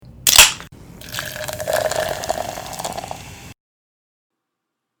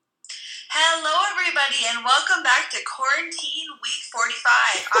and welcome back to Quarantine Week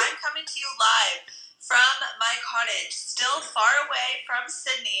 45. I'm coming to you live from my cottage, still far away from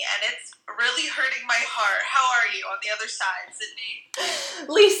Sydney, and it's really hurting my heart. How are you on the other side,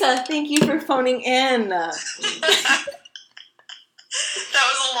 Sydney? Lisa, thank you for phoning in. That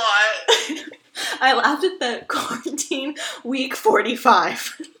was a lot. I laughed at the Quarantine Week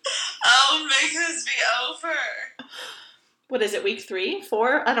 45. Oh, make this be over. What is it, week 3?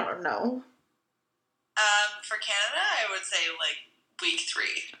 4? I don't know. For Canada, I would say week 3,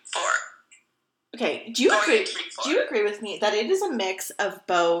 4. Okay, do you agree? 3, 4. Do you agree with me that it is a mix of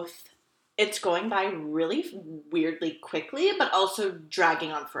both? It's going by really weirdly quickly, but also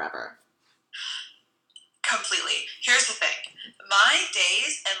dragging on forever. Completely. Here's the thing. My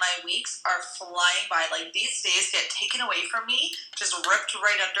days and my weeks are flying by. These days get taken away from me, just ripped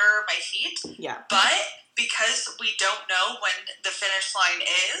right under my feet. Yeah. But because we don't know when the finish line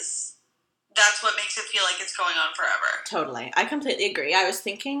is, that's what makes it feel like it's going on forever. Totally. I completely agree. I was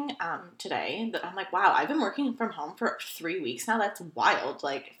thinking today that I'm like, wow, I've been working from home for 3 weeks now. That's wild.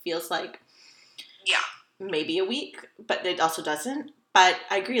 It feels like maybe a week, but it also doesn't. But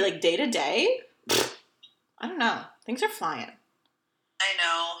I agree, day to day, I don't know. Things are flying. I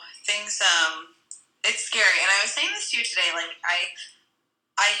know. Things, it's scary. And I was saying this to you today,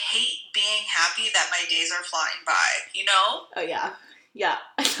 I hate being happy that my days are flying by, you know? Oh, yeah. Yeah.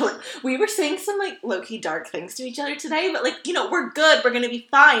 We were saying some, low-key dark things to each other today, but, we're good, we're gonna be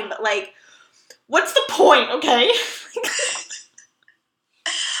fine, but, what's the point, okay?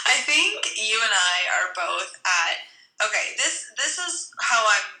 I think you and I are both at, okay, this is how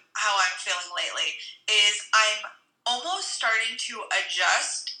I'm feeling lately, is I'm almost starting to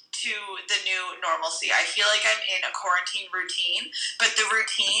adjust to the new normalcy. I feel like I'm in a quarantine routine, but the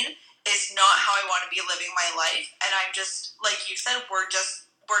routine is not how I want to be living my life, and I'm just, like you said, we're just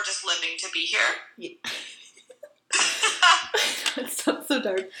living to be here. Yeah. It's so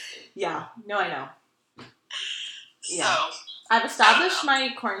dark. Yeah, no, I know. Yeah. So, I've established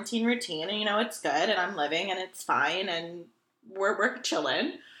my quarantine routine, and it's good, and I'm living, and it's fine, and we're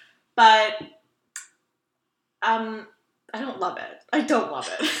chilling, but I don't love it. I don't love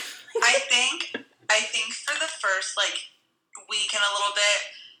it. I think for the first week and a little bit,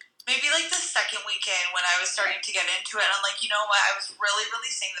 maybe the second weekend when I was starting to get into it, I'm like, you know what, I was really, really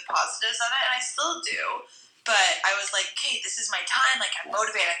seeing the positives of it, and I still do, but I was like, okay, this is my time, I'm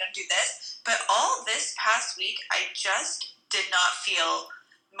motivated, I'm going to do this, but all this past week, I just did not feel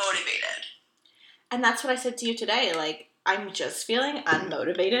motivated. And that's what I said to you today, I'm just feeling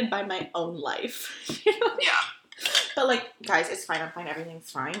unmotivated by my own life. Yeah. But, guys, it's fine, I'm fine, everything's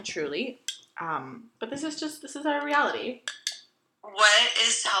fine, truly, but this is our reality. What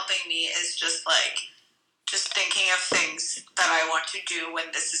is helping me is just thinking of things that I want to do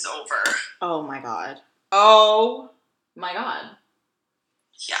when this is over. Oh my god. Oh my god.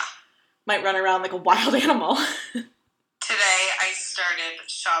 Yeah. Might run around like a wild animal. Today I started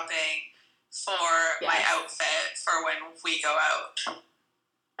shopping for my outfit for when we go out.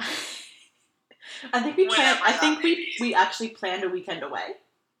 I think we actually planned a weekend away.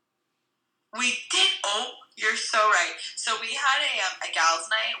 We did. Oh, you're so right. So we had a gals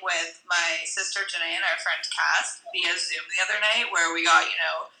night with my sister Janae and our friend Cass via Zoom the other night, where we got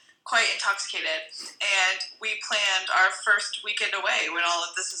quite intoxicated, and we planned our first weekend away when all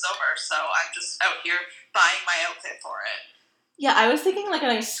of this is over. So I'm just out here buying my outfit for it. Yeah, I was thinking a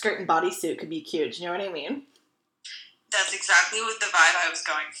nice skirt and bodysuit could be cute. Do you know what I mean? That's exactly what the vibe I was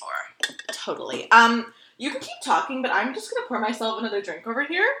going for. Totally. You can keep talking, but I'm just gonna pour myself another drink over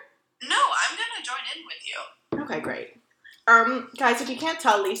here. No, I'm gonna join in with you. Okay, great. Guys, if you can't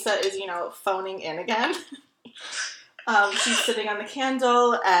tell, Lisa is, phoning in again. She's sitting on the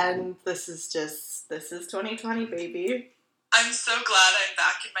candle, and this is 2020, baby. I'm so glad I'm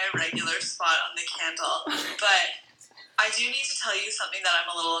back in my regular spot on the candle, but I do need to tell you something that I'm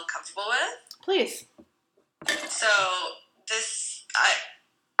a little uncomfortable with. Please. So,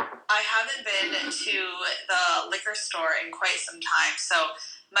 I haven't been to the liquor store in quite some time, so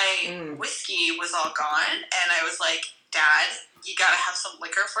my whiskey was all gone, and I was like, Dad, you gotta have some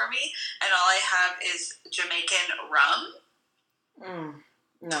liquor for me, and all I have is Jamaican rum.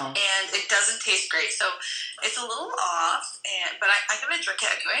 No. And it doesn't taste great, so it's a little off, but I'm gonna drink it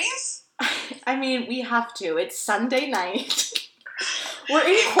anyways. I mean, we have to. It's Sunday night. We're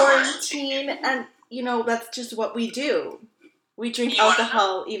in quarantine, and, that's just what we do. We drink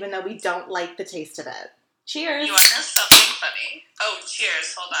alcohol even though we don't like the taste of it. Cheers. You want to know something funny? Oh,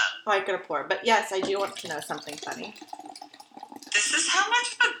 cheers. Hold on. Oh, I'm going to pour. But yes, I do want to know something funny. This is how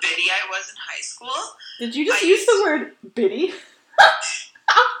much of a biddy I was in high school. Did you just use the word biddy?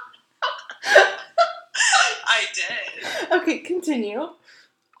 I did. Okay, continue.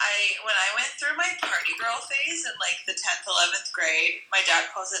 When I went through my party girl phase in like the 10th, 11th grade, my dad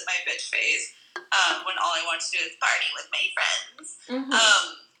calls it my bitch phase, when all I want to do is party with my friends. Mm-hmm.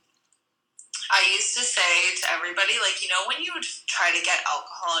 I used to say to everybody, like, you know, when you would try to get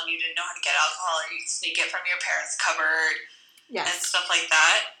alcohol and you didn't know how to get alcohol, or you'd sneak it from your parents' cupboard, yes, and stuff like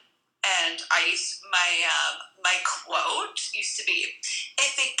that. And my quote used to be,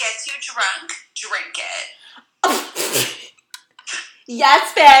 "If it gets you drunk, drink it."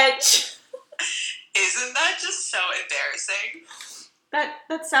 Yes, bitch. Isn't that just so embarrassing?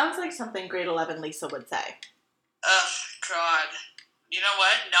 That sounds like something grade 11 Lisa would say. Oh, God. You know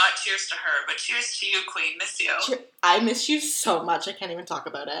what? Not cheers to her, but cheers to you, Queen. Miss you. I miss you so much. I can't even talk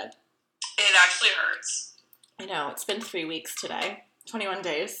about it. It actually hurts. I know. It's been 3 weeks today. 21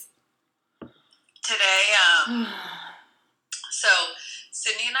 days. Today, so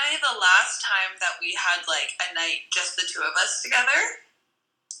Sydney and I, the last time that we had like a night, just the two of us together,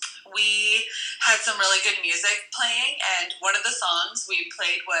 we had some really good music playing, and one of the songs we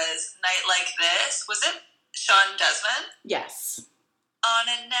played was Night Like This. Was it Sean Desmond? Yes. On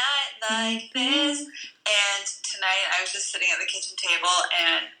a night like this. And tonight I was just sitting at the kitchen table,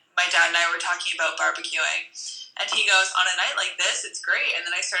 and my dad and I were talking about barbecuing. And he goes, on a night like this, it's great. And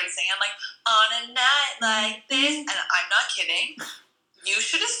then I started singing, like, on a night like this. And I'm not kidding. You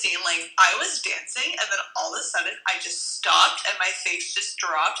should have seen, like, I was dancing, and then all of a sudden I just stopped, and my face just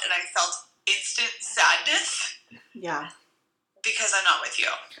dropped, and I felt instant sadness. Yeah. Because I'm not with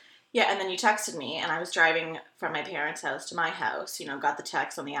you. Yeah, and then you texted me, and I was driving from my parents' house to my house, you know, got the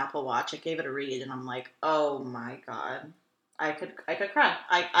text on the Apple Watch, I gave it a read, and I'm like, oh my God. I could cry.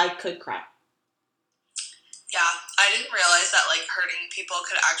 I could cry. Yeah, I didn't realize that, like, hurting people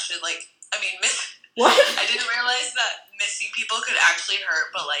could actually, like, what? I didn't realize that missing people could actually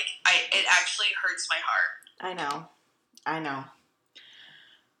hurt, but, like, it actually hurts my heart. I know.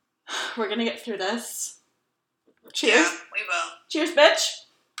 We're gonna get through this. Cheers. Yeah, we will. Cheers, bitch.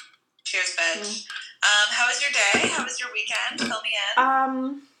 Cheers, bitch. How was your day? How was your weekend? Fill me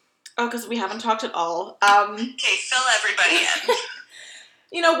in. Because we haven't talked at all. Okay, fill everybody in.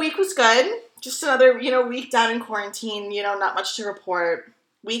 You know, week was good. Just another, week down in quarantine. Not much to report.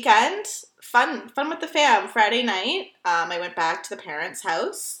 Weekend, fun with the fam. Friday night, I went back to the parents'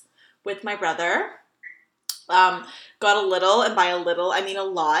 house with my brother. Got a little, and by a little, I mean a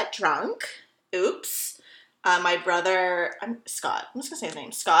lot, drunk. Oops. My brother, Scott, I'm just going to say his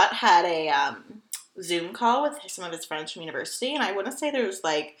name. Scott had a Zoom call with some of his friends from university, and I want to say there was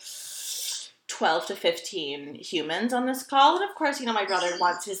like 12 to 15 humans on this call. And of course, my brother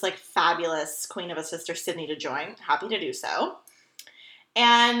wants his like fabulous queen of a sister, Sydney, to join. Happy to do so.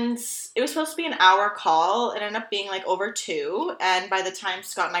 And it was supposed to be an hour call. It ended up being like over 2. And by the time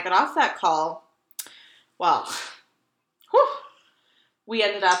Scott and I got off that call, well, we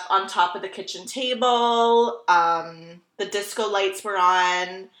ended up on top of the kitchen table. The disco lights were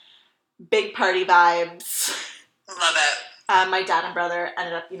on. Big party vibes. Love it. My dad and brother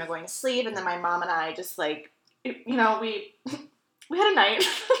ended up, going to sleep. And then my mom and I just like, we had a night.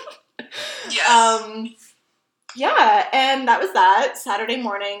 Yes. Yeah, and that was that. Saturday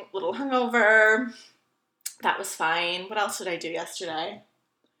morning, little hungover. That was fine. What else did I do yesterday?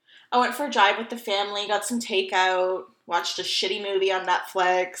 I went for a drive with the family, got some takeout, watched a shitty movie on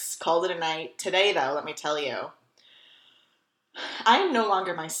Netflix, called it a night. Today, though, let me tell you, I am no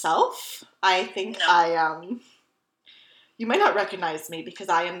longer myself. I think you might not recognize me because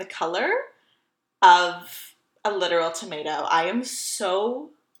I am the color of a literal tomato. I am so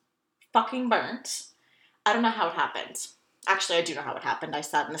fucking burnt. I don't know how it happened. Actually, I do know how it happened. I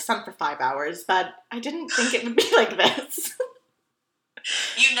sat in the sun for 5 hours, but I didn't think it would be like this.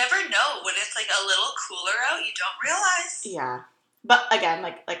 You never know when it's like a little cooler out. You don't realize. Yeah, but again,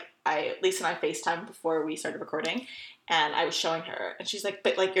 like Lisa and I FaceTimed before we started recording, and I was showing her, and she's like,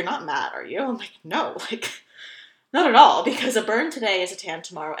 "But like, you're not mad, are you?" I'm like, "No, like, not at all." Because a burn today is a tan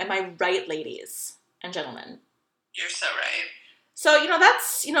tomorrow. Am I right, ladies and gentlemen? You're so right. So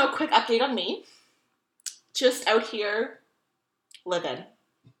that's a quick update on me. Just out here living.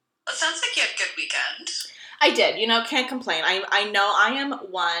 Well, it sounds like you had a good weekend. I did. Can't complain. I know I am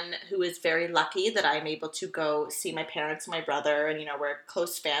one who is very lucky that I'm able to go see my parents and my brother, and, we're a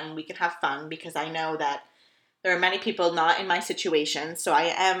close family. We can have fun because I know that there are many people not in my situation, so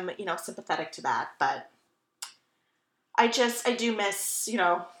I am, sympathetic to that, but I do miss,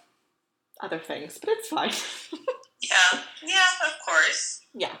 other things, but it's fine. Yeah, of course.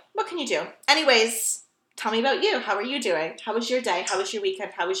 Yeah, what can you do? Anyways, tell me about you. How are you doing? How was your day? How was your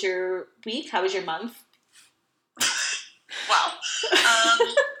weekend? How was your week? How was your month? Wow.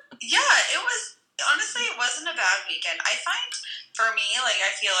 Yeah, it honestly, it wasn't a bad weekend. I find, for me, like,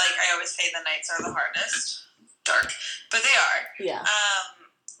 I feel like I always say the nights are the hardest. Dark. But they are. Yeah.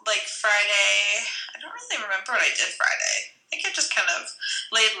 Like, Friday, I don't really remember what I did Friday. I think I just kind of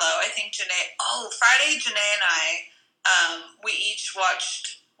laid low. I think Friday, Janae and I,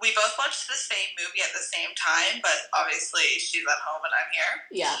 we both watched the same movie at the same time, but obviously she's at home and I'm here.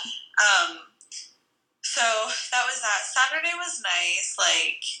 Yeah. So that was that. Saturday was nice.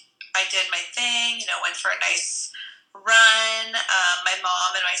 Like, I did my thing, went for a nice run. My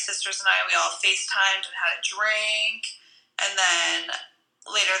mom and my sisters and I, we all FaceTimed and had a drink. And then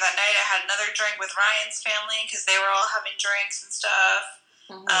later that night, I had another drink with Ryan's family because they were all having drinks and stuff.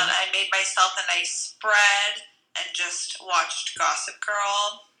 Mm-hmm. I made myself a nice spread and just watched Gossip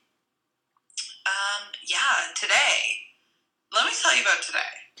Girl. Today. Let me tell you about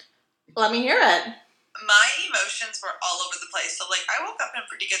today. Let me hear it. My emotions were all over the place. So, like, I woke up in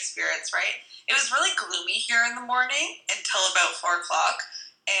pretty good spirits, right? It was really gloomy here in the morning until about 4 o'clock.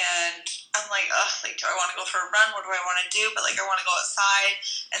 And I'm like, do I want to go for a run? What do I want to do? But, like, I want to go outside.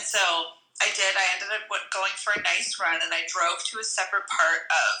 And so I did. I ended up going for a nice run, and I drove to a separate part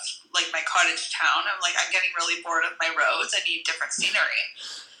of, like, my cottage town. I'm like, I'm getting really bored of my roads. I need different scenery.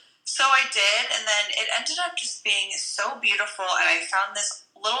 So I did, and then it ended up just being so beautiful, and I found this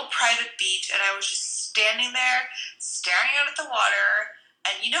little private beach, and I was just standing there, staring out at the water,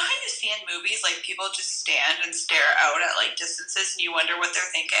 and you know how you see in movies, like, people just stand and stare out at, like, distances, and you wonder what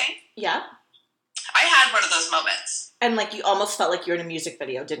they're thinking? Yeah. I had one of those moments. And, like, you almost felt like you were in a music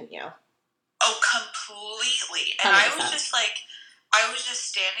video, didn't you? Oh, completely. And 100%. I was just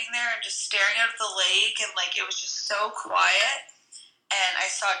standing there and just staring out at the lake, and, like, it was just so quiet. And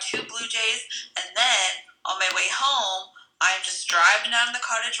I saw 2 blue jays, and then on my way home, I'm just driving down the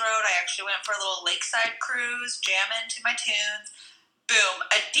cottage road. I actually went for a little lakeside cruise, jamming to my tunes. Boom,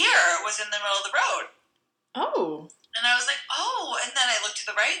 a deer was in the middle of the road. Oh. And I was like, oh, and then I looked to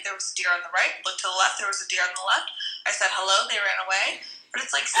the right, there was a deer on the right, looked to the left, there was a deer on the left. I said hello, they ran away. But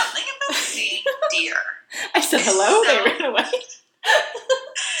it's like something about seeing deer. I said hello, they ran away.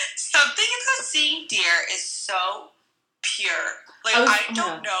 Something about seeing deer is so pure. Like, I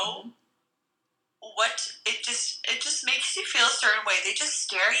don't know what, it just makes you feel a certain way. They just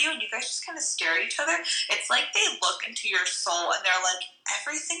stare at you, and you guys just kind of stare at each other. It's like they look into your soul, and they're like,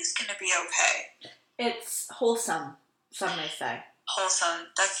 everything's going to be okay. It's wholesome, some may say. Wholesome,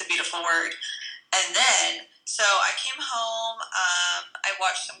 that's a beautiful word. And then, so I came home, I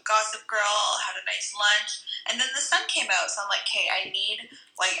watched some Gossip Girl, had a nice lunch, and then the sun came out, so I'm like, hey, I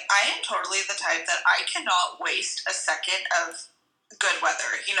am totally the type that I cannot waste a second of good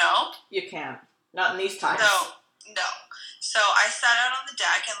weather, you know? You can't. Not in these times. No. So I sat out on the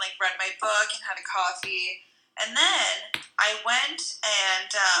deck and, like, read my book and had a coffee, and then I went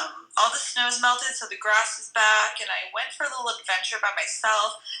and all the snow's melted, so the grass is back, and I went for a little adventure by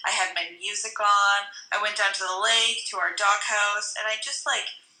myself. I had my music on. I went down to the lake, to our dock house, and I just, like,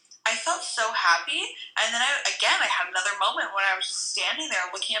 I felt so happy. And then I had another moment when I was just standing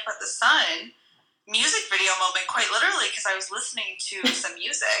there looking up at the sun. Music video moment, quite literally, because I was listening to some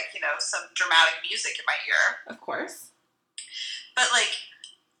music, some dramatic music in my ear. Of course. But, like,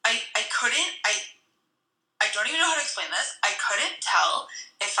 I don't even know how to explain this. I couldn't tell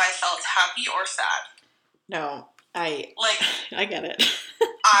if I felt happy or sad. No, I get it.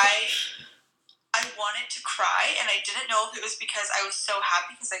 I wanted to cry, and I didn't know if it was because I was so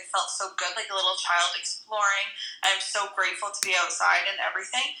happy because I felt so good, like a little child exploring. I'm so grateful to be outside and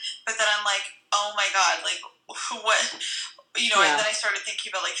everything. But then I'm like, oh my God, like, what? And then I started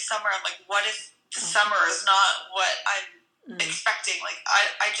thinking about, like, summer. I'm like, what if the summer is not what I'm expecting? Like,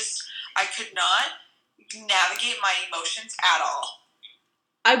 I could not navigate my emotions at all.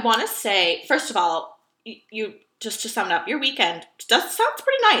 I want to say, first of all, you just to sum it up, your weekend sounds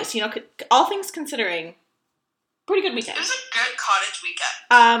pretty nice. All things considering, pretty good weekend. It was a good cottage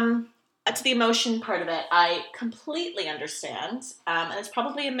weekend. To the emotion part of it, I completely understand. And it's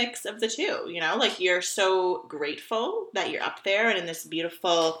probably a mix of the two. Like, you're so grateful that you're up there and in this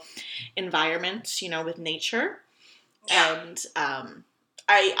beautiful environment, with nature. Yeah. And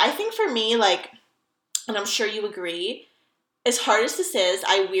I think for me, like, and I'm sure you agree, as hard as this is,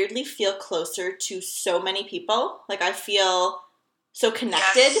 I weirdly feel closer to so many people. Like, I feel so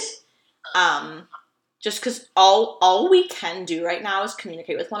connected. Yes. Just because all we can do right now is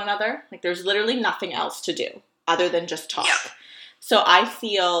communicate with one another. Like, there's literally nothing else to do other than just talk. Yeah. So I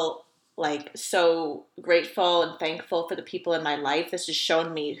feel, like, so grateful and thankful for the people in my life. This has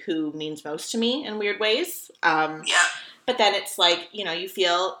shown me who means most to me in weird ways. Yeah. But then it's like, you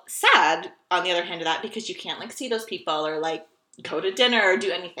feel sad on the other hand of that because you can't, like, see those people or, like, go to dinner or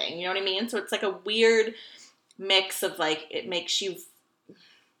do anything. You know what I mean? So it's like a weird mix of like, it makes you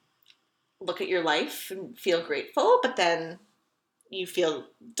look at your life and feel grateful, but then you feel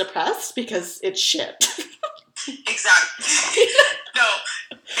depressed because it's shit. Exactly. No,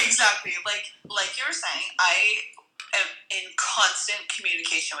 exactly. Like you were saying, I am in constant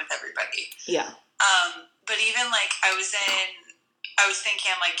communication with everybody. Yeah. But even like I was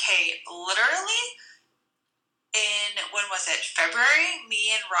thinking, I'm like, hey, literally when was it? February,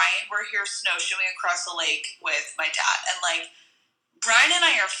 me and Ryan were here snowshoeing across the lake with my dad, and like Brian and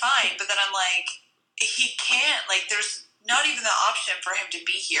I are fine, but then I'm like, he can't, like, there's not even the option for him to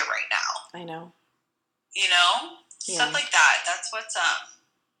be here right now. I know. You know? Yeah. Stuff like that. That's what'll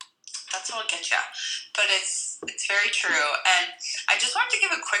get you. But it's very true. And I just wanted to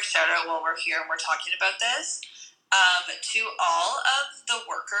give a quick shout out while we're here and we're talking about this to all of the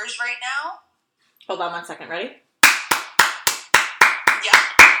workers right now. Hold on 1 second. Ready? Yeah.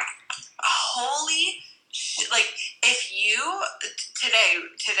 Holy like, if you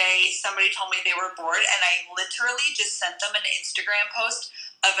today somebody told me they were bored, and I literally just sent them an Instagram post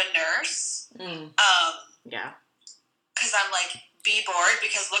of a nurse. Yeah. Because I'm like, be bored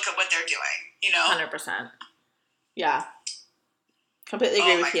because look at what they're doing. You know. 100%. Yeah. Completely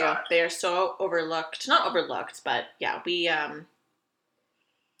agree with you. God. They are so overlooked. Not overlooked, but yeah, we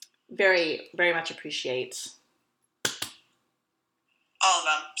very, very much appreciate all of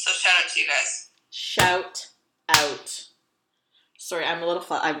them. So shout out to you guys. Shout out. Sorry, I'm a little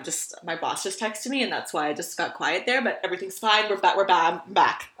my boss just texted me, and that's why I just got quiet there, but everything's fine. We're back.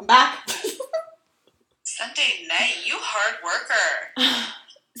 I'm back. Sunday night, you hard worker.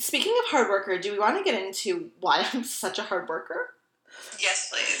 Speaking of hard worker, do we want to get into why I'm such a hard worker?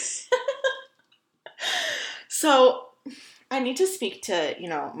 Yes, please. So, I need to speak to,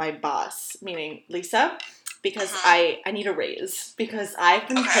 my boss, meaning Lisa, because I need a raise, because I've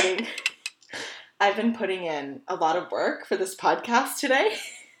been putting in a lot of work for this podcast today.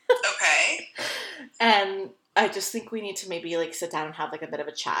 Okay. And I just think we need to maybe like sit down and have like a bit of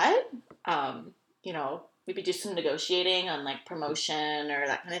a chat. Maybe do some negotiating on like promotion or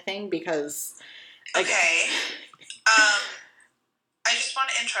that kind of thing, because okay. I just want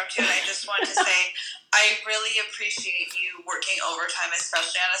to interrupt you, and I just want to say I really appreciate you working overtime,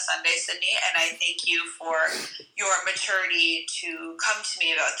 especially on a Sunday, Sydney, and I thank you for your maturity to come to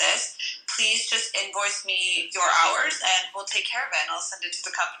me about this. Please just invoice me your hours, and we'll take care of it, and I'll send it to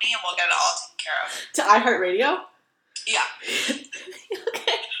the company, and we'll get it all taken care of. To iHeartRadio? Yeah.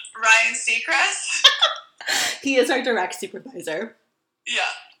 Okay. Ryan Seacrest? He is our direct supervisor.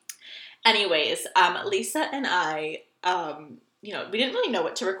 Yeah. Anyways, Lisa and I, we didn't really know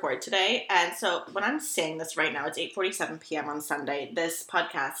what to record today, and so when I'm saying this right now, it's 8:47 p.m. on Sunday. This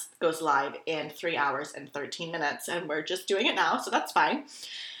podcast goes live in 3 hours and 13 minutes, and we're just doing it now, so that's fine.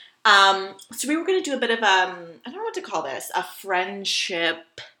 So we were going to do a bit of, I don't know what to call this, a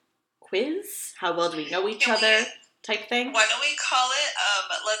friendship quiz? How well do we know each other type thing? Why don't we call it,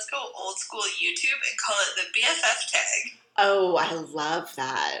 let's go old school YouTube and call it the BFF tag. Oh, I love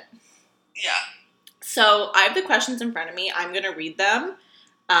that. Yeah. So I have the questions in front of me. I'm going to read them.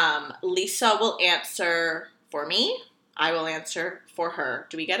 Lisa will answer for me. I will answer for her.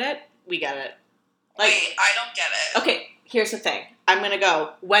 Do we get it? We get it. Wait, I don't get it. Okay, here's the thing. I'm going to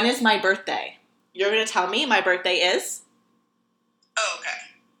go, when is my birthday? You're going to tell me my birthday is? Oh,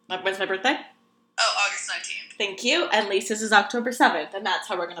 okay. When's my birthday? Oh, August 19th. Thank you. And Lisa's is October 7th, and that's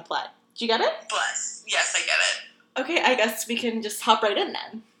how we're going to play. Do you get it? Bless. Yes, I get it. Okay, I guess we can just hop right in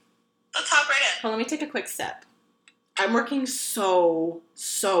then. Let's hop right in. Well, let me take a quick sip. I'm working so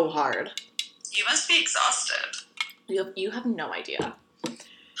hard. You must be exhausted. You have no idea.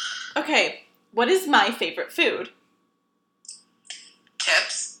 Okay, what is my favorite food?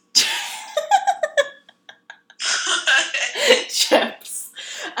 Chips. Chips.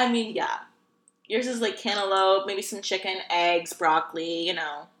 I mean, yeah. Yours is like cantaloupe, maybe some chicken, eggs, broccoli,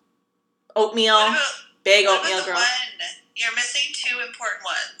 oatmeal. Big oatmeal girl. You're missing two important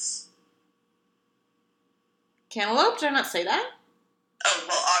ones. Cantaloupe? Did I not say that? Oh,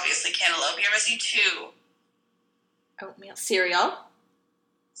 well, obviously cantaloupe. You're missing two. Oatmeal. Cereal.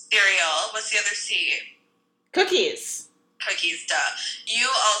 What's the other C? Cookies. Cookies, duh. You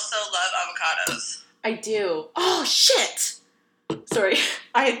also love avocados. I do. Oh, shit! Sorry.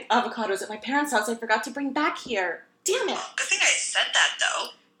 I had avocados at my parents' house I forgot to bring back here. Damn it. Good thing I said that,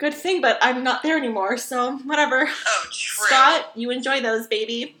 though. Good thing, but I'm not there anymore, so whatever. Oh, true. Scott, you enjoy those,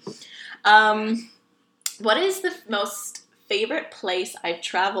 baby. What is the most favorite place I've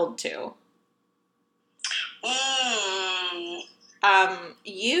traveled to? Ooh.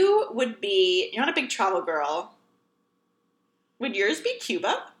 You would be... You're not a big travel girl. Would yours be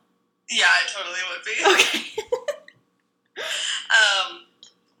Cuba? Yeah, it totally would be. Okay.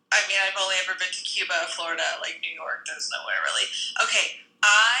 I mean, I've only ever been to Cuba, Florida, like New York. There's nowhere really. Okay,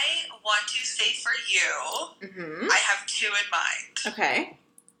 I want to say for you, I have 2 in mind. Okay.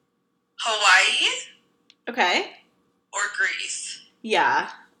 Hawaii. Okay. Or Greece. Yeah.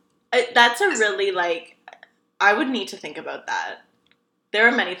 That's a really, like, I would need to think about that. There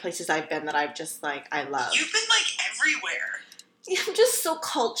are many places I've been that I've just, like, I love. You've been, like, everywhere. Yeah, I'm just so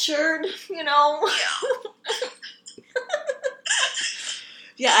cultured, you know? Yeah.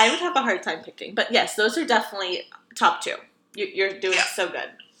 Yeah, I would have a hard time picking. But yes, those are definitely top 2. You're doing so good.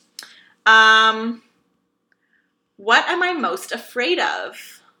 What am I most afraid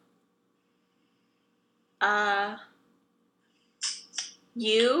of?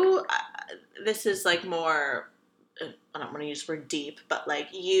 This is like more, I don't want to use the word deep, but like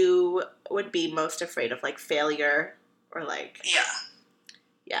you would be most afraid of like failure or like.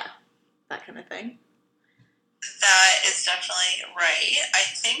 Yeah, that kind of thing. That is definitely right. I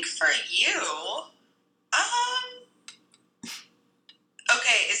think for you,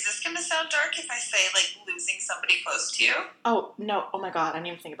 okay, is this going to sound dark if I say, like, losing somebody close to you? Oh, no. Oh, my God. I didn't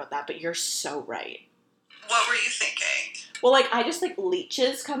even think about that, but you're so right. What were you thinking? Well, like, I just, like,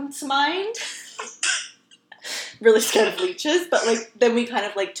 leeches come to mind. Really scared of leeches, but, like, then we kind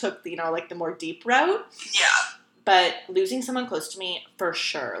of, like, took, you know, like, the more deep route. Yeah. But losing someone close to me, for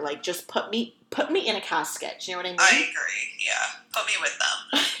sure. Like, just put me in a casket. Do you know what I mean? I agree. Yeah. Put me with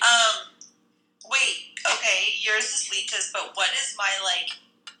them. Wait. Okay. Yours is leeches, but what is my, like,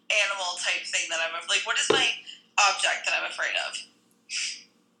 animal type thing that I'm like? What is my object that I'm afraid of?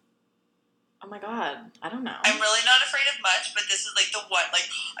 Oh my God. I don't know. I'm really not afraid of much, but this is, like, the one. Like,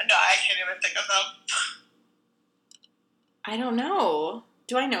 no, I can't even think of them. I don't know.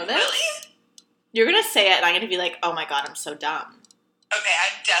 Do I know this? Really? You're going to say it, and I'm going to be like, oh my God, I'm so dumb. Okay,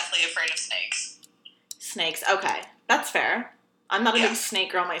 I'm deathly afraid of snakes. Snakes. Okay. That's fair. I'm not a big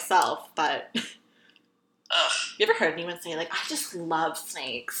snake girl myself, but... Ugh. You ever heard anyone say, like, I just love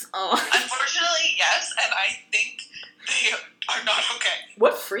snakes? Oh. Unfortunately, yes, and I think they are not okay.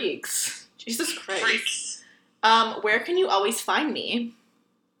 What freaks? Jesus Christ. Freaks. Where can you always find me?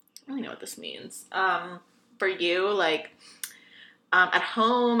 I don't really know what this means. For you, like... at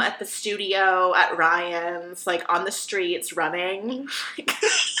home, at the studio, at Ryan's, like on the streets, running.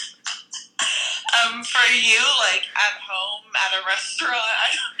 For you, like at home, at a restaurant.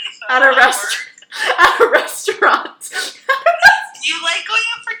 I don't know. At a restaurant. You like going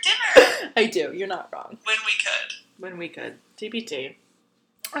out for dinner. I do. You're not wrong. When we could. TBT.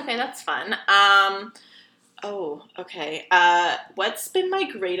 Okay, that's fun. Oh, okay. What's been my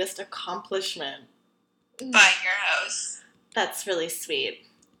greatest accomplishment? Buying your house. That's really sweet.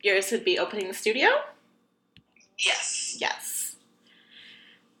 Yours would be opening the studio? Yes. Yes.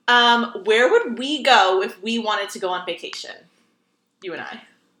 Where would we go if we wanted to go on vacation? You and I.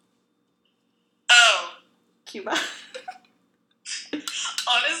 Oh. Cuba.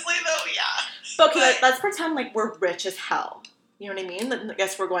 Honestly, though, yeah. But okay, let's pretend like we're rich as hell. You know what I mean? I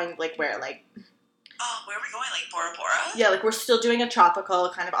guess we're going, like, where? Like... Oh, where are we going? Like, Bora Bora? Yeah, like, we're still doing a tropical,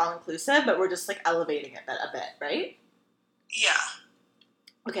 kind of all-inclusive, but we're just, like, elevating it a bit, right? Yeah.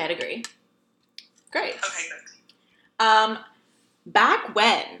 Okay, I'd agree. Great. Okay, good. Back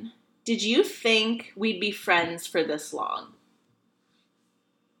when did you think we'd be friends for this long?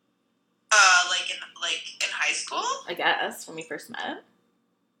 Like in high school? I guess, when we first met.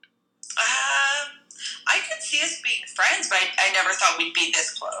 I could see us being friends, but I never thought we'd be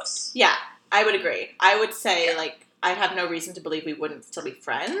this close. Yeah, I would agree. I would say, like, I'd have no reason to believe we wouldn't still be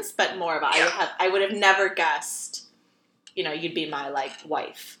friends, but more of I would have never guessed, you know, you'd be my, like,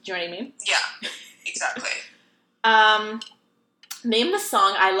 wife. Do you know what I mean? Yeah, exactly. Name the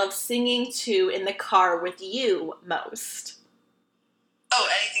song I love singing to in the car with you most. Oh,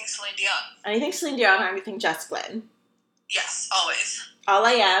 anything Celine Dion. Anything Celine Dion or anything Jess Glynn. Yes, always. All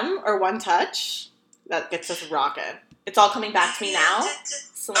I Am or One Touch. That gets us rocking. It's All Coming Back to Me Now.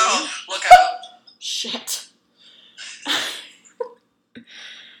 Celine. Oh, look out. Shit.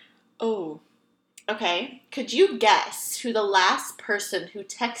 Oh. Okay. Could you guess who the last person who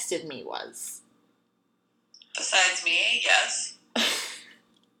texted me was? Besides me, yes.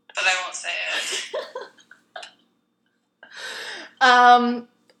 But I won't say it.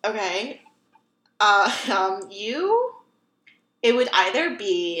 Okay. It would either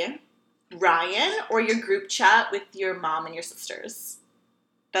be Ryan or your group chat with your mom and your sisters.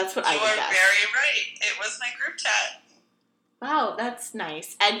 That's what I would guess. You are very right. It was my group chat. Wow, that's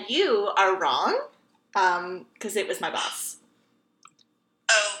nice. And you are wrong, because it was my boss.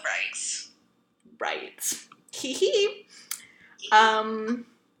 Oh, right. Right. Hee hee.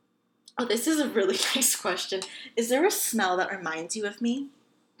 Oh, this is a really nice question. Is there a smell that reminds you of me?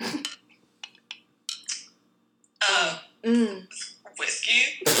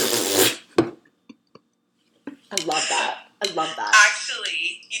 Whiskey. I love that.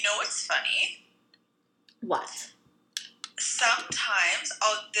 Actually, you know what's funny? What? Sometimes,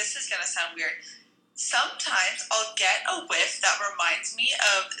 this is going to sound weird. Sometimes I'll get a whiff that reminds me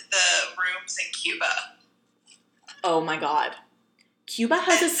of the rooms in Cuba. Oh my god. Cuba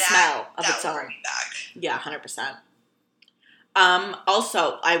has a smell of its own. Me back. Yeah, 100%.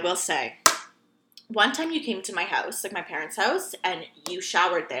 Also, I will say, one time you came to my house, like my parents' house, and you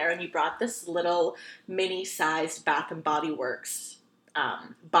showered there, and you brought this little mini-sized Bath and Body Works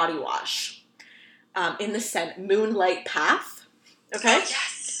body wash in the scent Moonlight Path. Okay? Oh,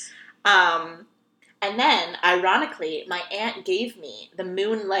 yes. And then, ironically, my aunt gave me the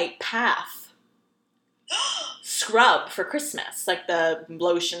Moonlight Path scrub for Christmas, like the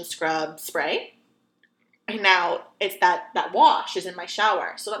lotion scrub spray. And now it's that wash is in my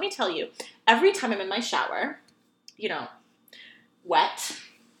shower. So let me tell you, every time I'm in my shower, wet,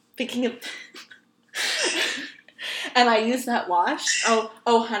 thinking of, and I use that wash.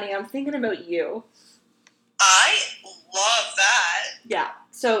 Oh, honey, I'm thinking about you. I love that. Yeah.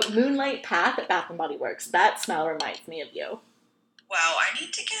 So Moonlight Path at Bath and Body Works. That smell reminds me of you. Wow, I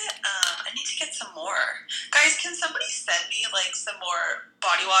need to get some more. Guys, can somebody send me some more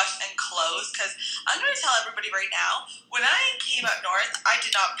body wash and clothes? Because I'm going to tell everybody right now, when I came up north, I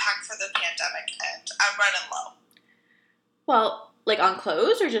did not pack for the pandemic, and I'm running low. Well, on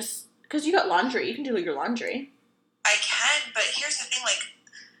clothes or just because you got laundry, you can do your laundry. I can, but here's the thing,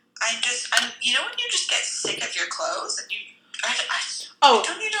 I'm you know when you just get sick of your clothes and I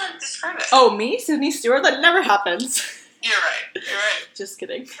don't need to describe it. Oh, me, Sydney Stewart, that never happens. You're right. Just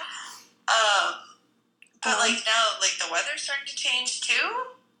kidding. But now, the weather's starting to change too.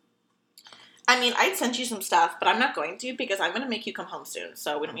 I mean, I'd send you some stuff, but I'm not going to because I'm going to make you come home soon,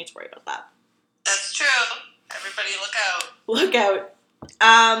 so we don't need to worry about that. That's true. Everybody look out. Look out.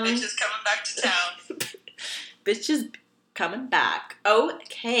 Bitches coming back to town. Bitches coming back.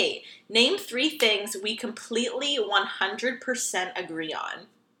 Okay. Name 3 things we completely 100% agree on.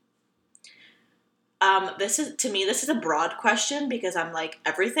 This is a broad question because I'm like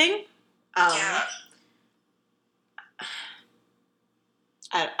everything. Yeah.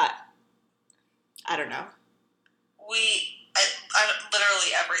 I don't know. I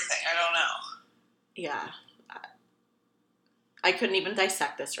literally everything. I don't know. Yeah. I couldn't even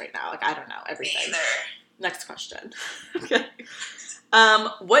dissect this right now. I don't know everything. Me either. Next question. Okay.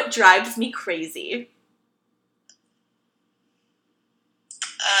 What drives me crazy?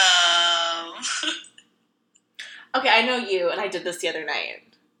 Okay, I know you, and I did this the other night.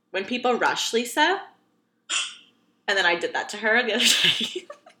 When people rush Lisa, and then I did that to her the other day.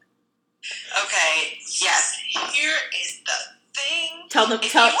 Okay, yes. Here is the thing. Tell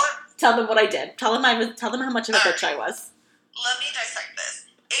them what I did. Tell them how much of a bitch I was. Let me dissect this.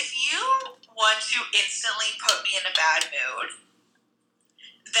 If you want to instantly put me in a bad mood,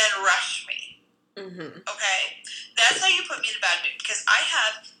 then rush me. Mm-hmm. Okay? That's how you put me in a bad mood, because I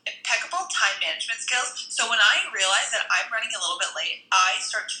have impeccable time management skills, so when I realize that I'm running a little bit late, I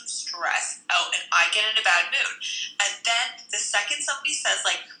start to stress out and I get in a bad mood. And then the second somebody says,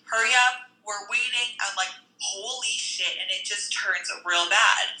 hurry up, we're waiting, I'm like, holy shit, and it just turns real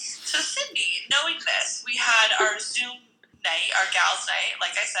bad. So Sydney, knowing this, we had our Zoom night, our gals night,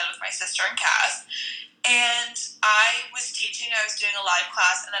 like I said, with my sister and Cass, and I was teaching, I was doing a live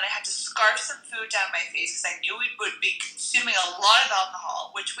class, and then I had to scarf some food down my face because I knew we would be consuming a lot of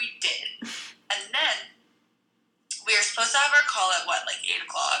alcohol, which we did. And then we were supposed to have our call at 8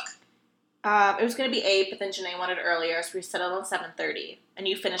 o'clock? It was going to be 8, but then Janae wanted earlier, so we settled on 7:30, and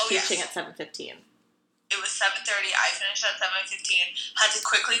you finished teaching at 7:15. It was 7:30. I finished at 7:15. Had to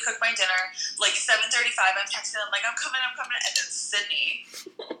quickly cook my dinner. 7:35, I'm texting them, I'm coming. And then Sydney,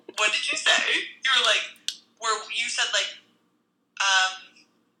 what did you say? You were you said,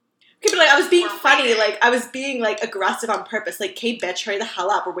 Okay, but I was being funny. Waiting. I was being, aggressive on purpose. Hey, bitch, hurry the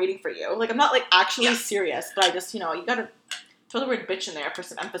hell up. We're waiting for you. I'm not, actually serious, but I just, you gotta throw the word bitch in there for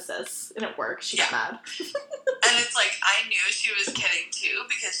some emphasis. And it worked. She got mad. And it's I knew she was kidding too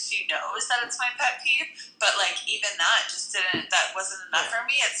because she knows that it's my pet peeve. But even that wasn't enough for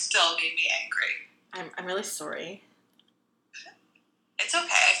me. It still made me angry. I'm really sorry. It's okay.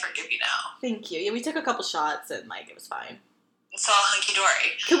 I forgive you now. Thank you. Yeah, we took a couple shots and it was fine. It's all hunky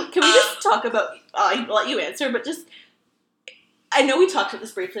dory. Can we just talk about? I'll let you answer, but just I know we talked about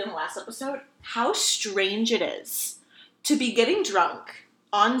this briefly in the last episode. How strange it is to be getting drunk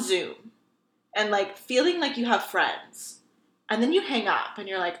on Zoom and feeling like you have friends And then you hang up and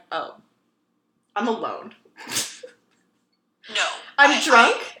you're like, oh, I'm alone. No. I'm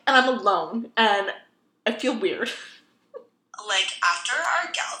drunk and I'm alone and I feel weird. Like, after our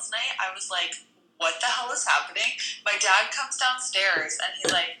gals night, I was like, what the hell is happening? My dad comes downstairs and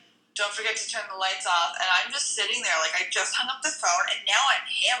he's like, don't forget to turn the lights off. And I'm just sitting there, like, I just hung up the phone and now I'm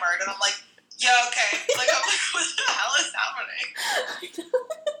hammered. And I'm like, yeah, okay. Like, I'm like, what the hell is happening?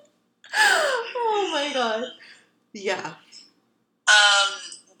 Oh my god. Yeah.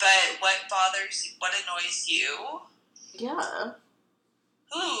 But what annoys you? Yeah.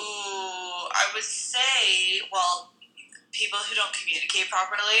 Ooh, I would say, well, people who don't communicate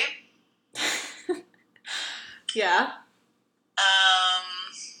properly. Yeah.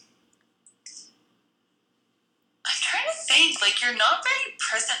 I'm trying to think, like, you're not very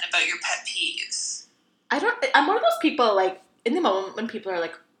present about your pet peeves. I'm one of those people, like, in the moment when people are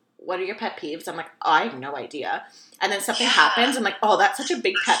like, what are your pet peeves? I'm like, oh, I have no idea. And then something happens, I'm like, oh, that's such a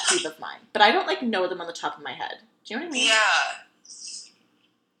big pet peeve of mine. But I don't, like, know them on the top of my head. Do you know what I mean? Yeah.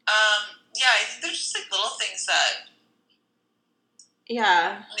 Yeah, I think there's just, like, little things that...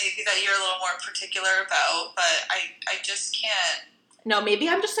 Yeah. Maybe that you're a little more particular about, but I just can't... No, maybe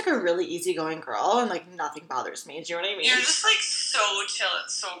I'm just, like, a really easygoing girl and, like, nothing bothers me. Do you know what I mean? You're just, like, so chill.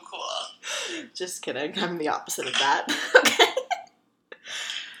 It's so cool. Just kidding. I'm the opposite of that.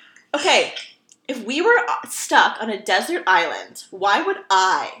 Okay. If we were stuck on a desert island, why would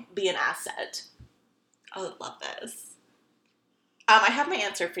I be an asset? I would love this. I have my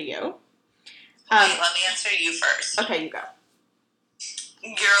answer for you. Wait, let me answer you first. Okay, you go.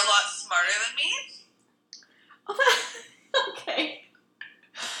 You're a lot smarter than me. Oh, okay.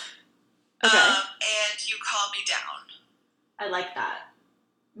 Okay. And you calm me down. I like that.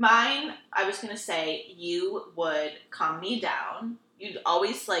 Mine, I was going to say, you would calm me down. You'd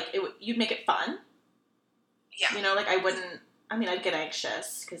always, like, you'd make it fun. Yeah. You know, like, I'd get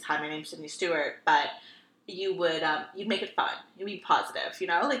anxious, because, hi, my name's Sydney Stewart, but you would, you'd make it fun. You'd be positive, you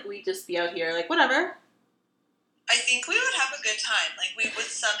know? Like, we'd just be out here, like, whatever. I think we would have a good time. Like, we would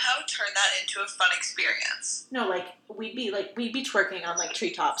somehow turn that into a fun experience. No, like, we'd be twerking on, like,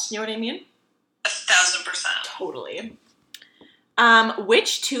 treetops. You know what I mean? 1,000%. Totally.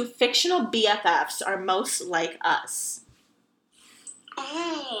 Which two fictional BFFs are most like us?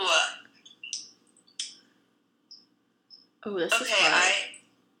 Ooh. Oh, this is hard.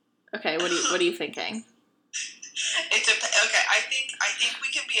 Okay, what are you thinking? Okay, I think we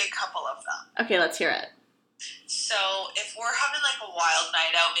can be a couple of them. Okay, let's hear it. So, if we're having, like, a wild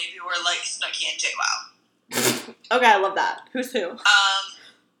night out, maybe we're, like, Snooki and JWoww. Okay, I love that. Who's who?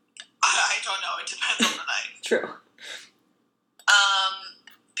 I don't know. It depends on the night. True.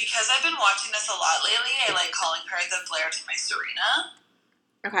 Because I've been watching this a lot lately, I like calling her the Blair to my Serena.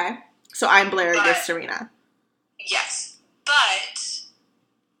 Okay. So I'm Blair, you're Serena. Yes. But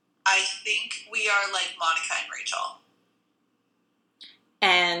I think we are like Monica and Rachel.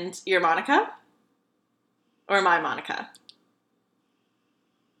 And you're Monica? Or am I Monica?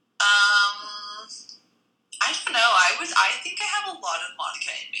 I don't know. I think I have a lot of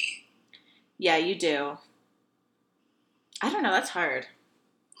Monica in me. Yeah, you do. I don't know, that's hard.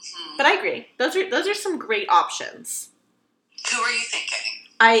 Mm-hmm. But I agree. Those are some great options. Who are you thinking?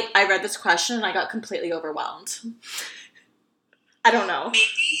 I read this question and I got completely overwhelmed. I don't know.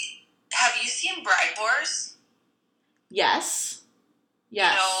 Maybe, have you seen Bride Wars? Yes.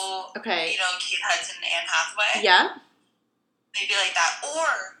 Yes. You know, okay. You know Kate Hudson and Anne Hathaway? Yeah. Maybe like that.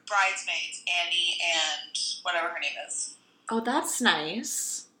 Or Bridesmaids, Annie and whatever her name is. Oh, that's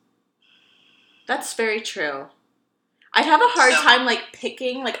nice. That's very true. I'd have a hard time, like,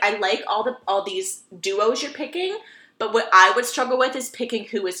 picking, like, I like all these duos you're picking, but what I would struggle with is picking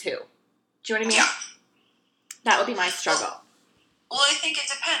who is who. Do you know what I mean? Yeah. That would be my struggle. Well, I think it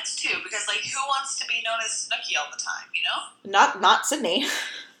depends, too, because, like, who wants to be known as Snooki all the time, you know? Not Sydney.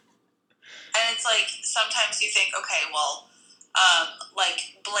 And it's, like, sometimes you think, okay, well,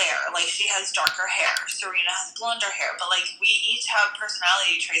 like, Blair, like, she has darker hair, Serena has blonder hair, but, like, we each have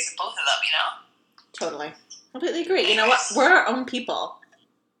personality traits of both of them, you know? Totally. Completely agree. You know what? We're our own people.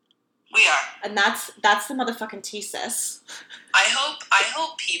 We are. And that's the motherfucking thesis. I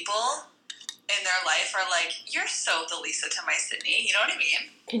hope people in their life are like, you're so the Lisa to my Sydney. You know what I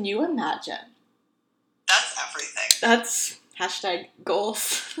mean? Can you imagine? That's everything. That's hashtag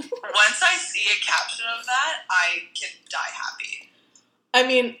goals. Once I see a caption of that, I can die happy. I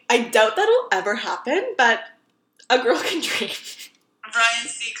mean, I doubt that'll ever happen, but a girl can dream. Ryan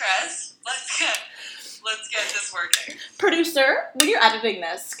Seacrest, let's get this working. Producer, when you're editing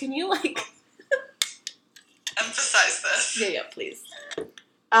this, can you, like... emphasize this? Yeah, please.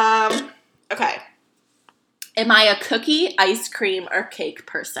 Okay. Am I a cookie, ice cream, or cake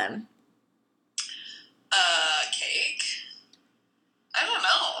person? Cake? I don't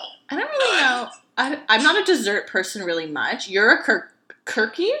know. I don't really know. I'm not a dessert person really much. You're a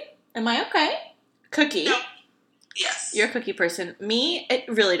cookie? Am I okay? Cookie? No. Yes. You're a cookie person. Me, it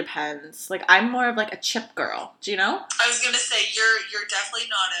really depends. Like, I'm more of like a chip girl. Do you know? I was gonna say you're definitely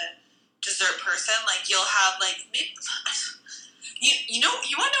not a dessert person. Like, you'll have like maybe you know,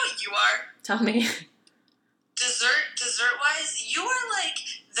 you want to know what you are? Tell me. Dessert wise, you are like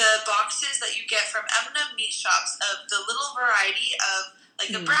the boxes that you get from M&M meat shops of the little variety of like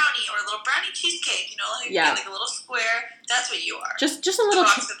a brownie or a little brownie cheesecake. You know, like, yeah, like a little square. That's what you are. Just a little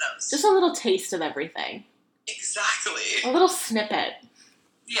box of those. Just a little taste of everything. Exactly. A little snippet.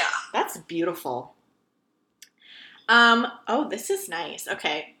 Yeah. That's beautiful. Oh, this is nice.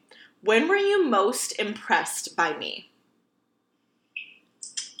 Okay. When were you most impressed by me?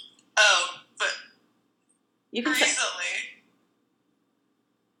 Oh, but you can recently.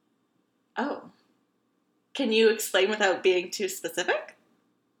 Oh. Can you explain without being too specific?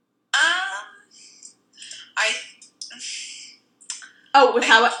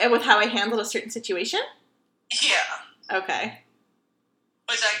 With how I handled a certain situation? Yeah. Okay.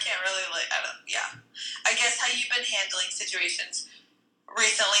 Which I can't really yeah. I guess how you've been handling situations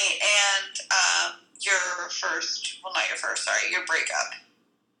recently and your breakup.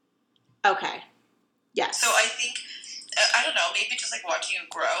 Okay. Yes. So I think, I don't know, maybe just like watching you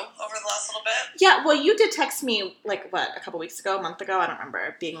grow over the last little bit. Yeah, well, you did text me like, a couple weeks ago, a month ago, I don't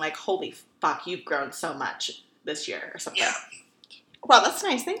remember, being like, holy fuck, you've grown so much this year or something. Yeah. Wow, that's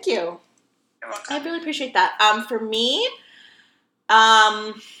nice. Thank you. You're welcome. I really appreciate that. For me,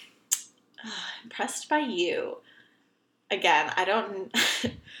 impressed by you. Again, I don't...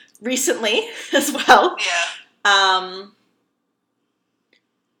 recently as well. Yeah.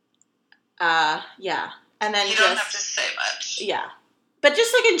 Yeah. And then you don't have to say much. Yeah. But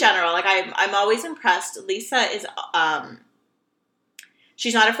just like in general, like I'm always impressed. Lisa is,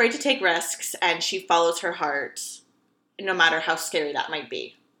 she's not afraid to take risks and she follows her heart no matter how scary that might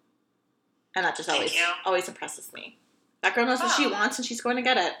be. And that just always impresses me. That girl knows what she wants and she's going to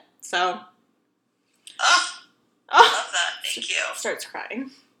get it. So. I love that. Thank you. Starts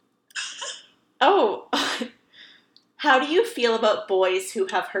crying. Oh. How do you feel about boys who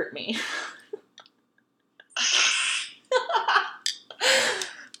have hurt me?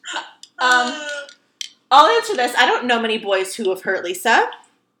 I'll answer this. I don't know many boys who have hurt Lisa.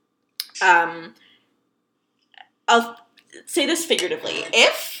 I'll say this figuratively.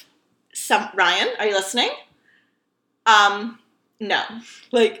 If Ryan, are you listening? No.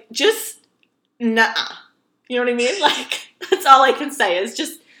 Like, just nuh-uh. You know what I mean? Like, that's all I can say is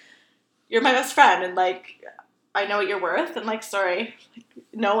just, you're my best friend, and like, I know what you're worth, and like, sorry.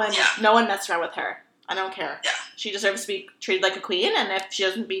 Like, no one messed around with her. I don't care. Yeah. She deserves to be treated like a queen, and if she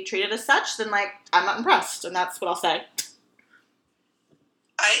doesn't be treated as such, then, like, I'm not impressed, and that's what I'll say.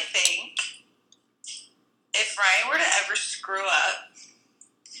 I think if Ryan were to ever screw up,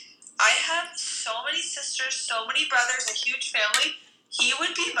 I have so many sisters, so many brothers, a huge family, he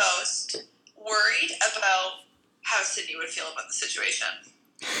would be most worried about how Sydney would feel about the situation.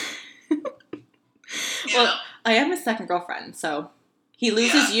 You know? I am his second girlfriend, so he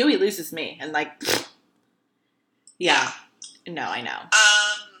loses you, he loses me, and like... Yeah. No, I know.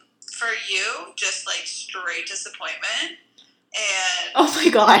 For you, just like straight disappointment. And oh my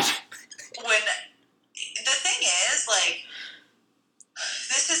god. When the thing is, like,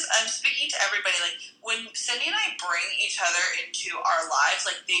 I'm speaking to everybody, like, when Cindy and I bring each other into our lives,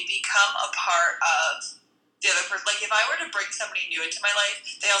 like, they become a part of the other person. Like, if I were to bring somebody new into my life,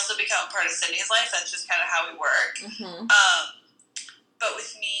 they also become a part of Cindy's life. That's just kind of how we work. Mm-hmm. But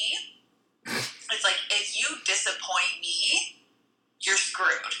with me, it's like, if you disappoint me, you're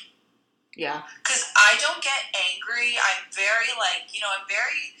screwed. Yeah. Because I don't get angry. I'm very, like, I'm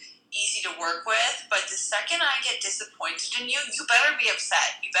very easy to work with. But the second I get disappointed in you, you better be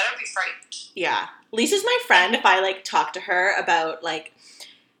upset. You better be frightened. Yeah. Lisa's my friend. If I, like, talk to her about, like,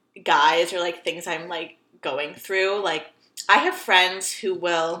 guys or, like, things I'm, like, going through, like, I have friends who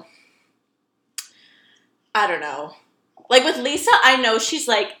will, I don't know. Like, with Lisa, I know she's,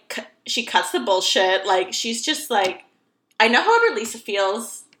 like, she cuts the bullshit. Like, she's just, like, I know however Lisa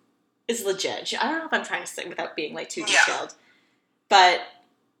feels is legit. I don't know if I'm trying to say without being, like, too detailed. But,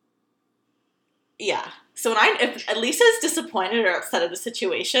 yeah. So if Lisa's disappointed or upset at the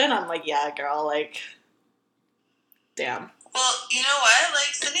situation, I'm like, yeah, girl, like, damn. Well, you know what?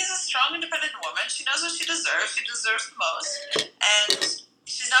 Like, Sydney's a strong, independent woman. She knows what she deserves. She deserves the most. And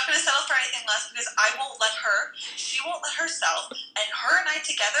she's not going to settle for anything less because I won't let her. She won't let herself. And her and I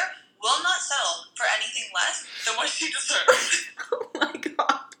together, will not settle for anything less than what she deserves. Oh my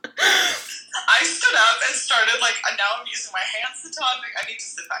god. I stood up and started, now I'm using my hands to talk. I need to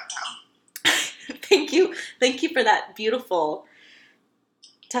sit back down. Thank you. Thank you for that beautiful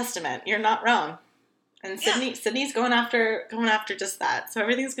testament. You're not wrong. And Sydney's going after just that. So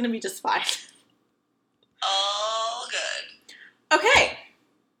everything's going to be just fine. All good. Okay.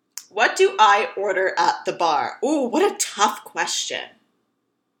 What do I order at the bar? Ooh, what a tough question.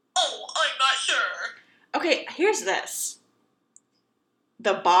 Oh, I'm not sure. Okay, here's this.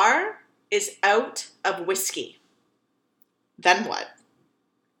 The bar is out of whiskey. Then what?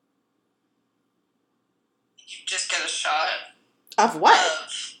 You just get a shot. Of what?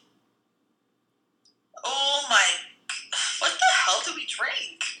 Oh my... What the hell do we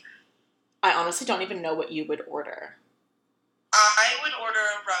drink? I honestly don't even know what you would order. I would order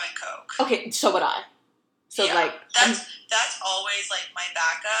a rum and coke. Okay, so would I. So yeah, that's always my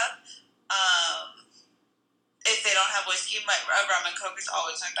backup. If they don't have whiskey, a rum and coke is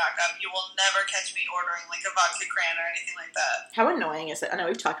always my backup. You will never catch me ordering a vodka cran or anything like that. How annoying is it? I know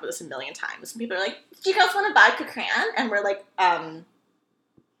we've talked about this a million times. People are like, "Do you guys want a vodka cran?" And we're like,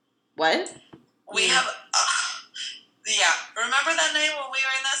 what? We have. Yeah, remember that night when we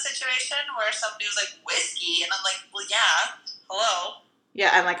were in that situation where somebody was like, whiskey? And I'm like, well, yeah, hello.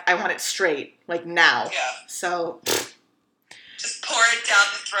 Yeah, I'm like, I want it straight, now. Yeah. So. Just pour it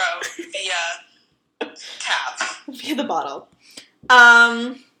down the throat via tap. Via the bottle.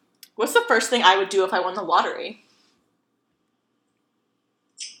 What's the first thing I would do if I won the lottery?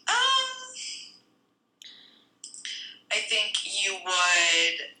 I think you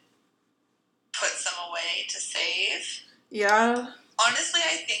would put some away to save. Yeah. Honestly,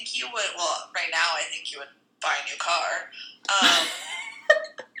 I think you would, right now, I think you would buy a new car.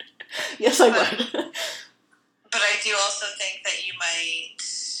 Yes, I would. But I do also think that you might,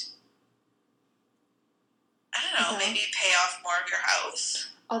 I don't know, maybe pay off more of your house.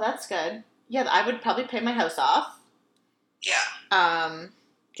 Oh, that's good. Yeah, I would probably pay my house off. Yeah.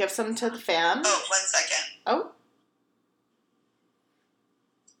 Give some to the fam. Oh, 1 second. Oh.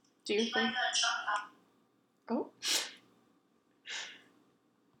 Do you think? Oh.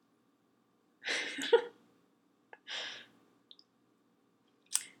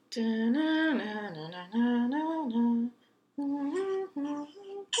 Hello,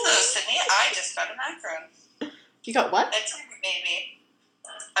 Sydney. I just got a macaron. You got what? It's maybe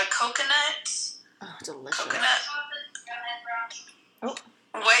a coconut. Oh, delicious. Coconut. Oh.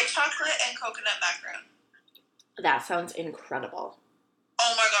 White chocolate and coconut macaron. That sounds incredible.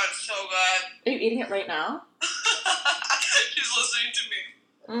 Oh my god, it's so good. Are you eating it right now? She's listening to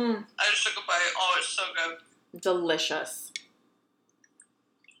me. I just took a bite. Oh, it's so good. Delicious.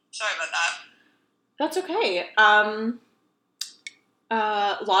 Sorry about that. That's okay.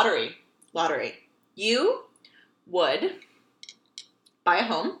 Lottery. You would buy a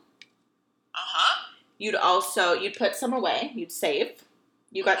home. Uh-huh. You'd put some away. You'd save.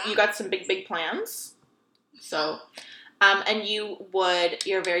 You got some big plans. So, and you're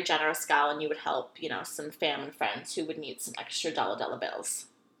a very generous gal, and you would help, some fam and friends who would need some extra dollar bills.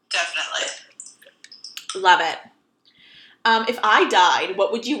 Definitely. Love it. If I died,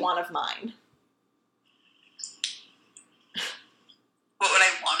 what would you want of mine? What would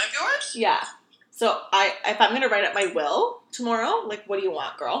I want of yours? Yeah. So if I'm going to write up my will tomorrow, what do you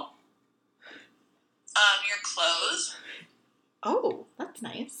want, girl? Your clothes. Oh, that's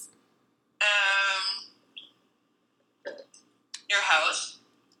nice. Your house.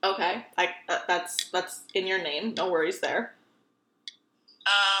 Okay. That's in your name. No worries there.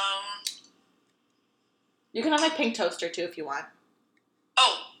 You can have my pink toaster too if you want.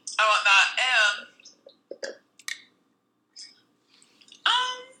 Oh, I want that.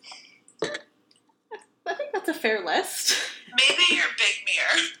 I think that's a fair list. Maybe your big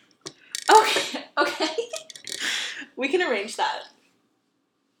mirror. Okay. We can arrange that.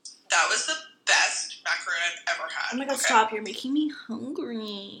 That was the best macaron I've ever had. Oh my god, stop. You're making me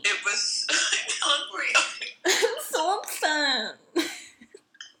hungry. It was... I'm hungry. I'm so upset.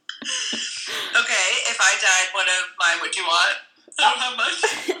 Okay, if I died, what of mine would you want? I don't have much.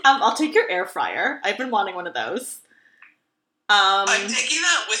 I'll take your air fryer. I've been wanting one of those. I'm taking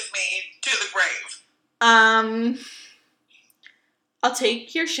that with me to the grave. I'll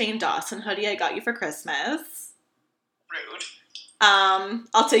take your Shane Dawson hoodie I got you for Christmas. Rude.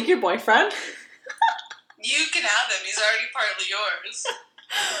 I'll take your boyfriend. You can have him. He's already partly yours.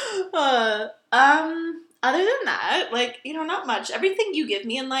 Other than that, not much. Everything you give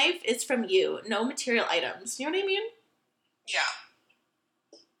me in life is from you. No material items. You know what I mean? Yeah.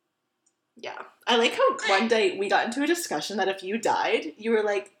 Yeah. I like how one day we got into a discussion that if you died, you were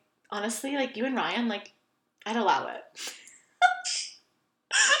like, Honestly, like, you and Ryan, like, I'd allow it.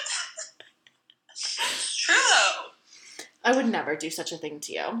 It's true, though. I would never do such a thing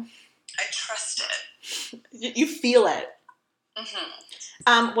to you. I trust it. You feel it.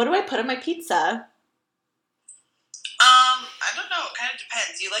 Mm-hmm. What do I put on my pizza? I don't know. It kind of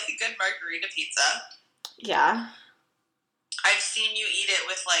depends. You like a good margarita pizza. Yeah. I've seen you eat it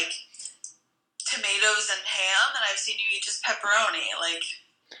with, like, tomatoes and ham, and I've seen you eat just pepperoni. Like,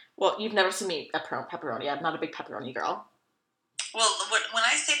 well, you've never seen me eat pepperoni. I'm not a big pepperoni girl. Well, when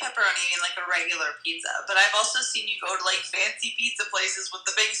I say pepperoni, I mean, like, a regular pizza. But I've also seen you go to, like, fancy pizza places with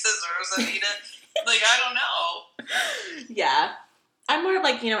the big scissors and eat it. Like, I don't know. Yeah. I'm more of,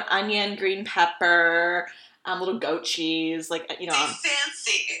 like, you know, onion, green pepper, little goat cheese, like, you know.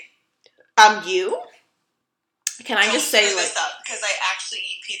 Fancy. You? Can I just say, like, because I actually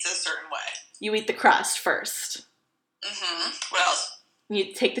eat pizza a certain way. You eat the crust first. Mm-hmm. What else?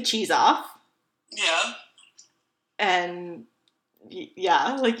 You take the cheese off. Yeah. And,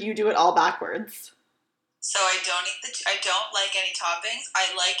 yeah, like, you do it all backwards. So I don't like any toppings.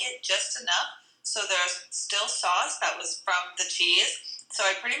 I like it just enough so there's still sauce that was from the cheese. So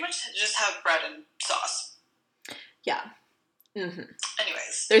I pretty much just have bread and sauce. Yeah. Mm-hmm.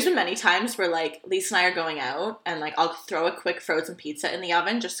 Anyways. There's been many times where, like, Lisa and I are going out and, like, I'll throw a quick frozen pizza in the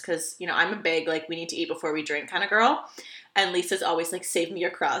oven just because, you know, I'm a big, like, we need to eat before we drink kind of girl. And Lisa's always like, save me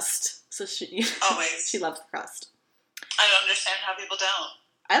your crust. So she always. She loves the crust. I don't understand how people don't.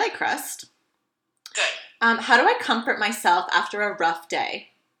 I like crust. Good. How do I comfort myself after a rough day?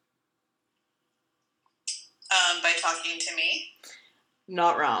 By talking to me.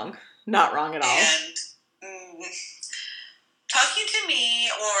 Not wrong. Not wrong at all. And talking to me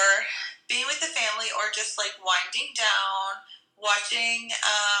or being with the family or just, like, winding down, watching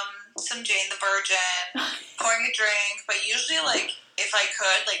some Jane the Virgin, pouring a drink. But usually, like, if I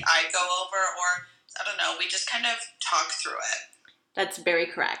could, like, I'd go over or, I don't know, we just kind of talk through it. That's very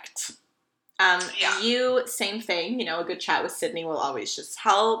correct. Yeah. You, same thing, you know, a good chat with Sydney will always just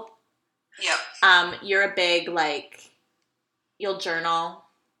help. Yep. You're a big, like, you'll journal,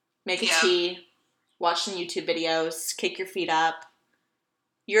 make a tea, watch some YouTube videos, kick your feet up.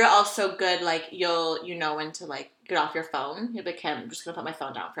 You're also good, like, you know when to, like, get off your phone. You'll be like, I'm just going to put my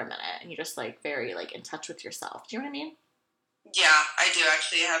phone down for a minute. And you're just, like, very, like, in touch with yourself. Do you know what I mean? Yeah, I do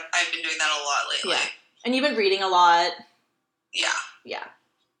actually. I've been doing that a lot lately. Yeah. And you've been reading a lot. Yeah. Yeah.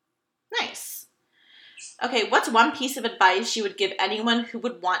 Nice. Okay, what's one piece of advice you would give anyone who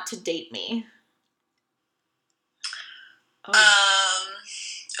would want to date me? Oh.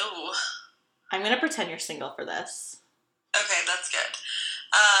 I'm going to pretend you're single for this. Okay, that's good.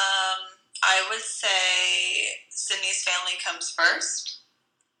 I would say Sydney's family comes first.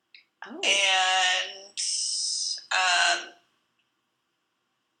 Oh. And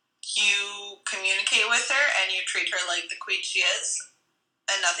you communicate with her and you treat her like the queen she is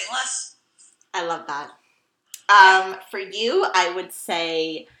and nothing less. I love that. For you, I would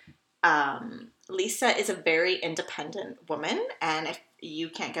say Lisa is a very independent woman, and if you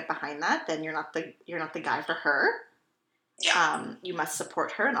can't get behind that, then you're not the guy for her. Yeah. You must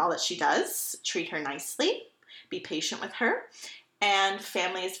support her in all that she does. Treat her nicely. Be patient with her. And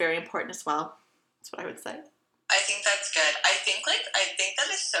family is very important as well. That's what I would say. I think that's good. I think that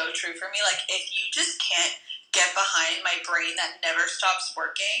is so true for me. Like, if you just can't get behind my brain that never stops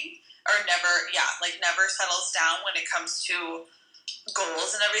working or never settles down when it comes to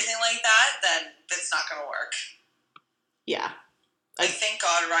goals and everything like that, then it's not going to work. Yeah. Like, thank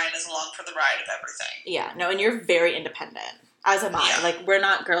God Ryan is along for the ride of everything. Yeah, no, and you're very independent, as am I. Yeah. Like, we're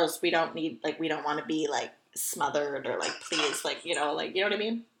not girls. We don't want to be, like, smothered or, like, please, like, you know what I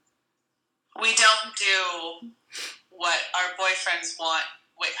mean? We don't do what our boyfriends want.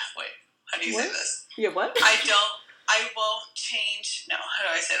 Wait, how do you say this? Yeah, what? I won't change, no, how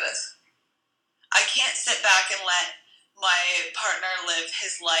do I say this? I can't sit back and let my partner live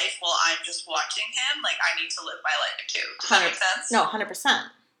his life while I'm just watching him. Like, I need to live my life too. Does that make sense? No,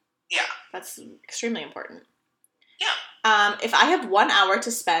 100%. Yeah. That's extremely important. Yeah. If I have 1 hour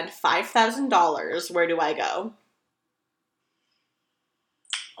to spend $5,000, where do I go?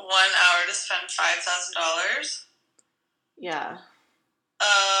 1 hour to spend $5,000? Yeah.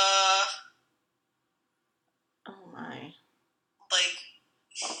 Oh my. Like,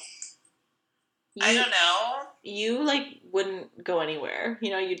 I don't know. You, like, wouldn't go anywhere.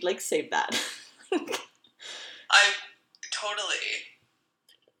 You know, you'd, like, save that. I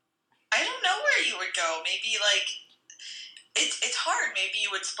don't know where you would go. Maybe, like, it's hard. Maybe you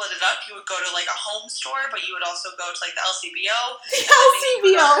would split it up. You would go to, like, a home store, but you would also go to, like, the LCBO. The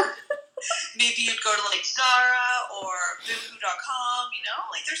LCBO! Maybe you'd go to like Zara or Boohoo.com, you know?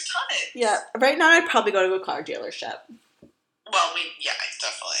 Like there's tons. Yeah. Right now I'd probably go to a car dealership. Well,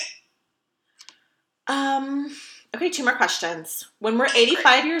 definitely. Okay, 2 more questions. When we're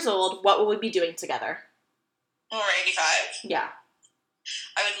 85 years old, what will we be doing together? When we're 85? Yeah.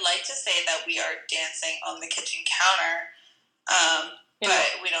 I would like to say that we are dancing on the kitchen counter,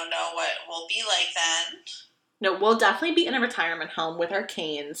 but we don't know what we'll be like then. No, we'll definitely be in a retirement home with our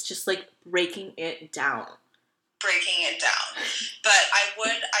canes, just like breaking it down. But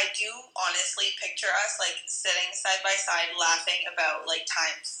I do honestly picture us like sitting side by side laughing about like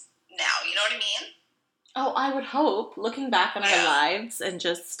times now. You know what I mean? Oh, I would hope. Looking back on our lives and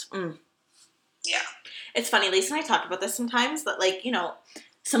just... Yeah. It's funny, Lisa and I talk about this sometimes, that like, you know,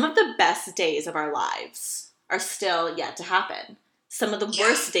 some of the best days of our lives are still yet to happen. Some of the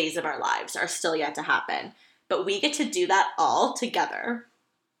worst days of our lives are still yet to happen. But we get to do that all together.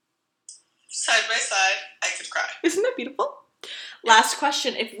 Side by side, I could cry. Isn't that beautiful? Last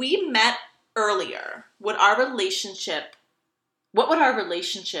question. If we met earlier, what would our relationship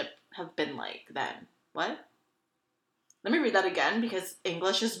have been like then? What? Let me read that again because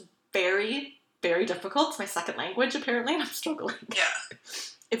English is very, very difficult. It's my second language, apparently, and I'm struggling. Yeah.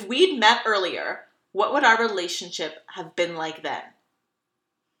 If we'd met earlier, what would our relationship have been like then?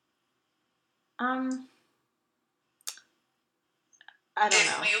 I don't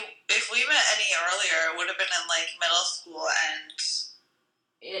know. If we met any earlier, it would have been in like middle school, and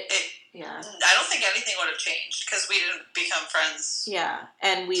I don't think anything would have changed because we didn't become friends. Yeah,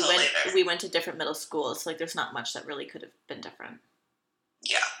 and we went to different middle schools, so like there's not much that really could have been different.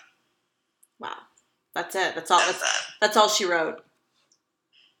 Yeah. Wow, that's it. That's all she wrote.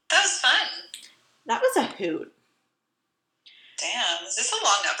 That was fun. That was a hoot. Damn, is this a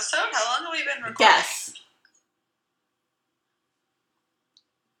long episode? How long have we been recording? Yes.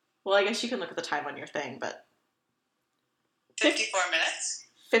 Well, I guess you can look at the time on your thing, but... 54 minutes?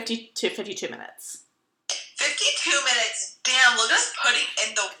 50 to 52 minutes. 52 minutes? Damn, look at us putting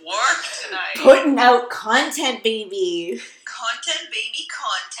in the work tonight. Putting out content, baby. Content, baby,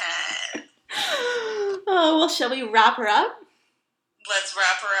 content. Oh, well, shall we wrap her up? Let's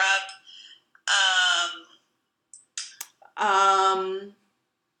wrap her up.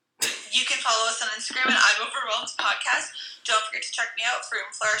 You can follow us on Instagram at I'm Overwhelmed Podcast. Don't forget to check me out, Fruit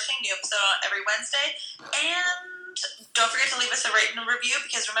and Flourishing, new episode on every Wednesday. And don't forget to leave us a rating and review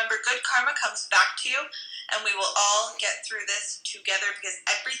because remember, good karma comes back to you and we will all get through this together because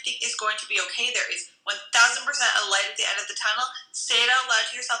everything is going to be okay. There is 1,000% a light at the end of the tunnel. Say it out loud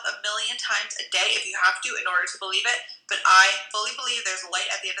to yourself 1,000,000 times a day if you have to in order to believe it. But I fully believe there's a light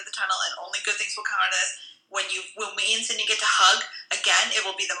at the end of the tunnel and only good things will come out of this. When me and Sydney get to hug again, it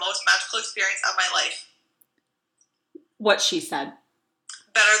will be the most magical experience of my life. What she said.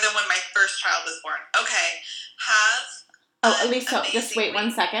 Better than when my first child was born. Okay. Elisa, just wait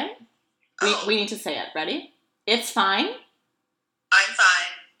 1 second. We need to say it. Ready? It's fine. I'm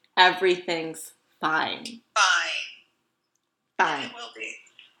fine. Everything's fine. Fine. It will be.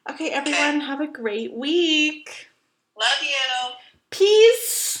 Okay, everyone, have a great week. Love you.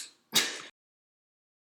 Peace.